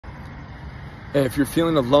Hey, if you're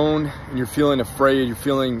feeling alone and you're feeling afraid, you're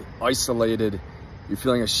feeling isolated, you're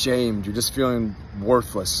feeling ashamed, you're just feeling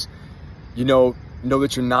worthless, know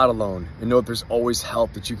that you're not alone, and know that there's always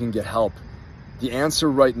help, that you can get help. The answer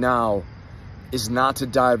right now is not to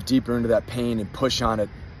dive deeper into that pain and push on it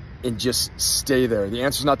and just stay there. The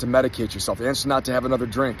answer is not to medicate yourself. The answer is not to have another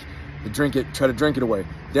drink. Try to drink it away.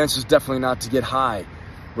 The answer is definitely not to get high.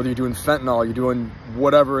 Whether you're doing fentanyl, you're doing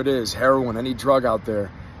whatever it is, heroin, any drug out there,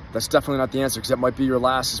 that's definitely not the answer, because that might be your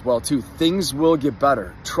last as well too. Things will get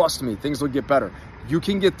better. Trust me, things will get better. You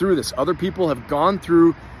can get through this. Other people have gone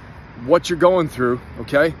through what you're going through,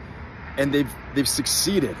 okay? And they've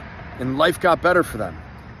succeeded, and life got better for them.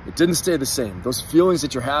 It didn't stay the same. Those feelings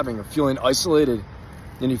that you're having of feeling isolated,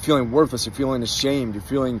 and you're feeling worthless, you're feeling ashamed, you're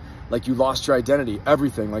feeling like you lost your identity,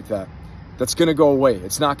 everything like that, that's gonna go away.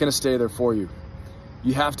 It's not gonna stay there for you.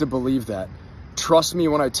 You have to believe that. Trust me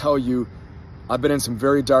when I tell you, I've been in some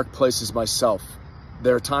very dark places myself.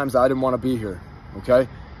 There are times that I didn't want to be here, okay?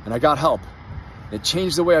 And I got help. It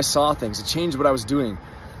changed the way I saw things. It changed what I was doing.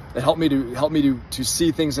 It helped me to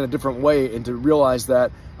see things in a different way, and to realize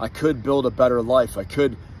that I could build a better life. I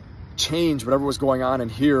could change whatever was going on in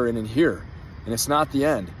here and in here. And it's not the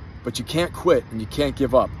end, but you can't quit and you can't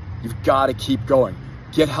give up. You've got to keep going.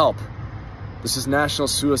 Get help. This is National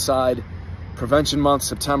Suicide Prevention Month,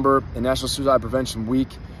 September, and National Suicide Prevention Week.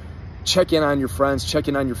 Check in on your friends, check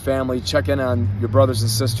in on your family, check in on your brothers and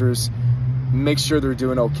sisters. Make sure they're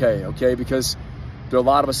doing okay? Because there are a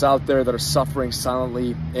lot of us out there that are suffering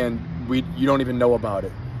silently, and you don't even know about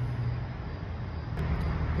it.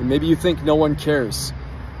 And maybe you think no one cares,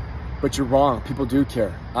 but you're wrong. People do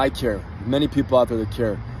care. I care. Many people out there that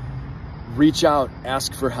care. Reach out,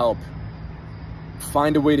 ask for help.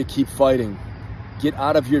 Find a way to keep fighting. Get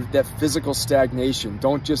out of that physical stagnation.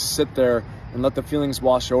 Don't just sit there and let the feelings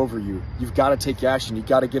wash over you. You've got to take action. You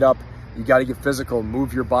got to get up. You got to get physical,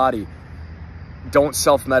 move your body. Don't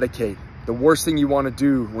self-medicate. The worst thing you want to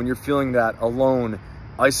do when you're feeling that alone,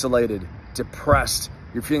 isolated, depressed,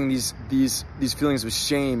 you're feeling these feelings of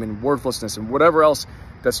shame and worthlessness and whatever else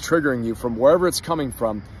that's triggering you, from wherever it's coming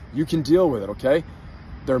from, you can deal with it, okay?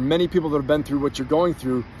 There are many people that have been through what you're going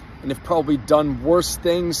through and have probably done worse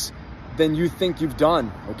things than you think you've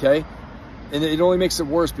done, okay? And it only makes it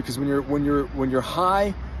worse, because when you're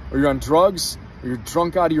high, or you're on drugs, or you're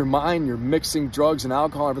drunk out of your mind, you're mixing drugs and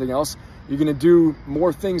alcohol and everything else, you're gonna do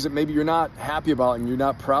more things that maybe you're not happy about and you're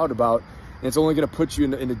not proud about, and it's only gonna put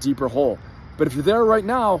you in a deeper hole. But if you're there right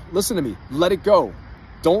now, listen to me, let it go.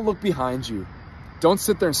 Don't look behind you. Don't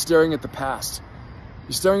sit there and staring at the past.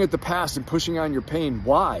 You're staring at the past and pushing on your pain.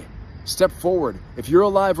 Why? Step forward. If you're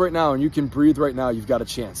alive right now and you can breathe right now, you've got a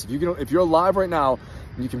chance. If you're alive right now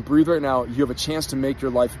and you can breathe right now, you have a chance to make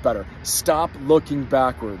your life better. Stop looking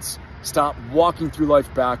backwards. Stop walking through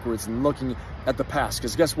life backwards and looking at the past.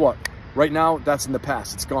 Because guess what? Right now, that's in the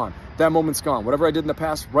past. It's gone. That moment's gone. Whatever I did in the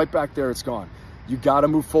past, right back there, it's gone. You got to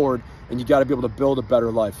move forward, and you got to be able to build a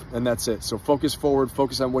better life. And that's it. So focus forward.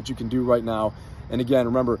 Focus on what you can do right now. And again,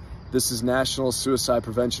 remember, this is National Suicide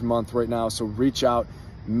Prevention Month right now. So reach out.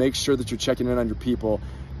 Make sure that you're checking in on your people.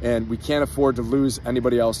 And we can't afford to lose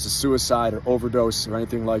anybody else to suicide or overdose or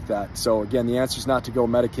anything like that. So again, the answer is not to go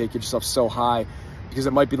medicate, get yourself so high, because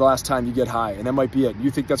it might be the last time you get high, and that might be it.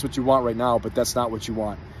 You think that's what you want right now, but that's not what you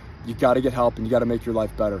want. You got to get help, and you got to make your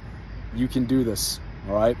life better. You can do this,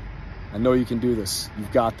 all right? I know you can do this.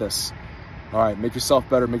 You've got this. All right, make yourself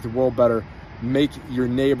better, make the world better, make your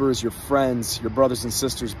neighbors, your friends, your brothers and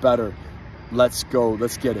sisters better. Let's go.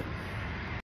 Let's get it.